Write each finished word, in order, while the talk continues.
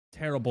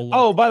terrible look.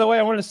 Oh, by the way,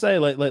 I wanted to say,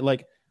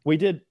 like we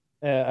did.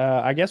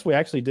 I guess we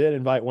actually did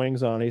invite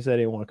Wings on. He said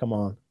he didn't want to come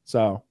on.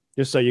 So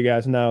just so you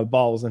guys know, the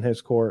ball was in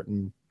his court,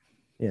 and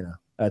you know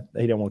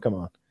he didn't want to come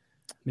on.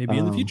 Maybe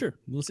in the future,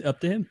 we'll see. Up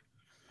to him.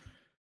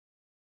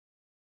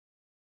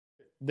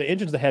 The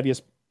engine's the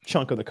heaviest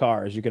chunk of the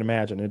car, as you can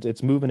imagine.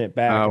 It's moving it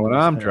back. When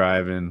I'm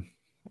driving.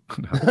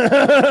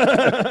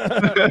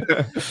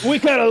 We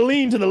kind of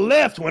lean to the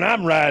left when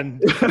I'm riding.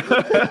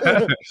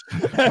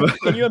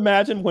 Can you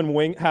imagine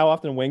how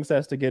often Wings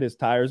has to get his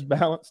tires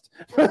balanced?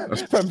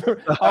 From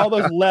all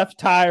those left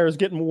tires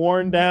getting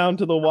worn down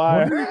to the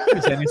wire.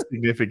 Is there any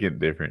significant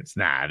difference?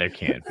 Nah, there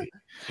can't be.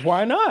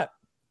 Why not?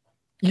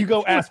 You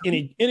go ask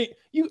any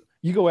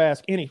you go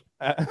ask any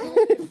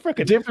freaking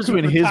the difference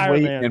between his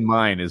weight man. and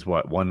mine is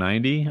what,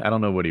 190? I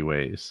don't know what he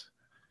weighs.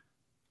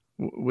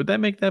 Would that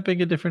make that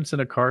big a difference in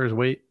a car's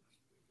weight?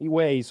 He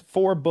weighs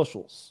 4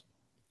 bushels.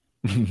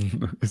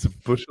 Is a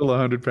bushel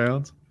 100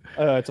 pounds?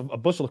 It's a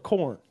bushel of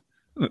corn.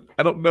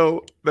 I don't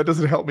know. That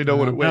doesn't help me know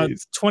what it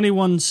weighs.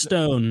 21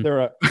 stone.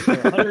 They're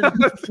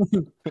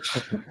 100.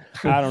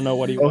 I don't know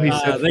what he weighs.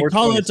 They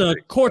call it a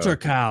quarter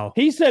cow.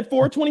 He said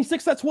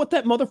 426. That's what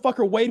that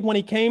motherfucker weighed when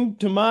he came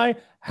to my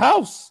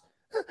house.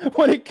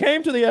 When he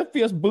came to the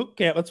FPS boot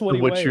camp, that's what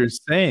he weighed. What you're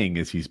saying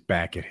is he's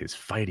back at his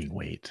fighting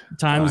weight.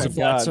 Time is a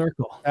flat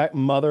circle. That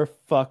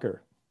motherfucker.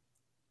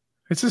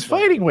 It's his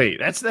fighting weight.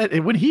 That's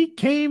that. When he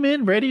came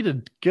in ready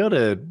to go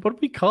to, what do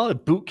we call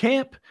it? Boot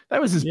camp?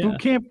 That was his boot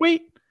camp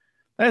weight.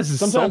 That's his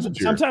sometimes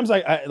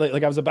I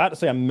was about to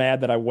say I'm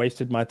mad that I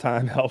wasted my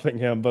time helping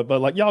him, but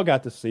like y'all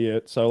got to see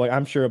it. So like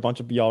I'm sure a bunch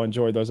of y'all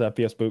enjoyed those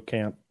FPS boot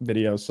camp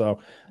videos. So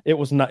it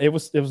was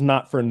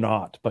not for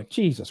naught. But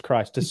Jesus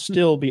Christ, to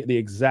still be the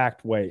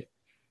exact weight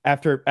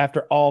after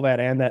all that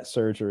and that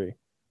surgery.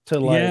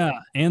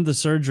 And the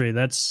surgery.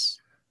 That's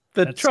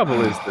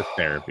trouble is the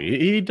therapy.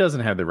 He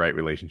doesn't have the right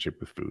relationship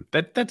with food.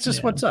 That's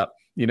just what's up.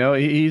 You know,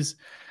 he's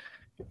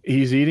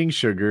eating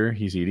sugar,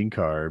 he's eating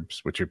carbs,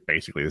 which are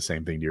basically the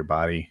same thing to your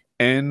body.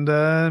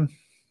 And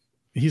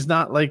he's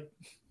not like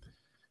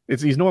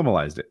he's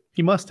normalized it.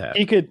 He must have.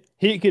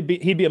 He'd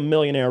be a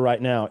millionaire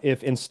right now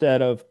if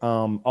instead of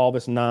all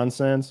this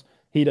nonsense,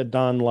 he'd have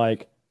done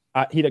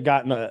he'd have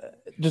gotten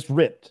just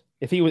ripped.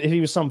 If he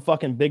was some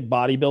fucking big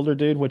bodybuilder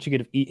dude, which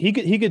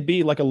he could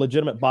be like a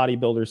legitimate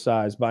bodybuilder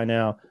size by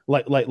now,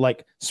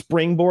 like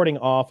springboarding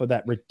off of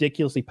that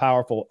ridiculously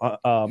powerful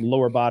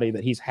lower body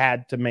that he's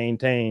had to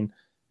maintain,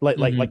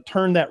 like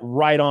turn that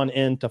right on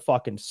into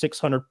fucking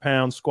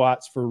 600-pound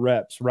squats for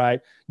reps, right?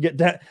 Get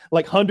that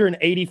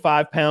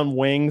 185-pound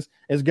Wings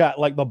has got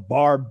like the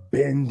bar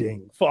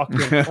bending,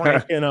 fucking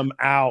cranking them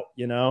out,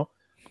 you know.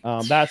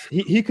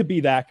 He could be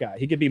that guy.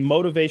 He could be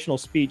motivational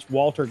speech,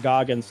 Walter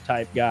Goggins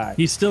type guy.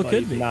 He still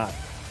could be. Not.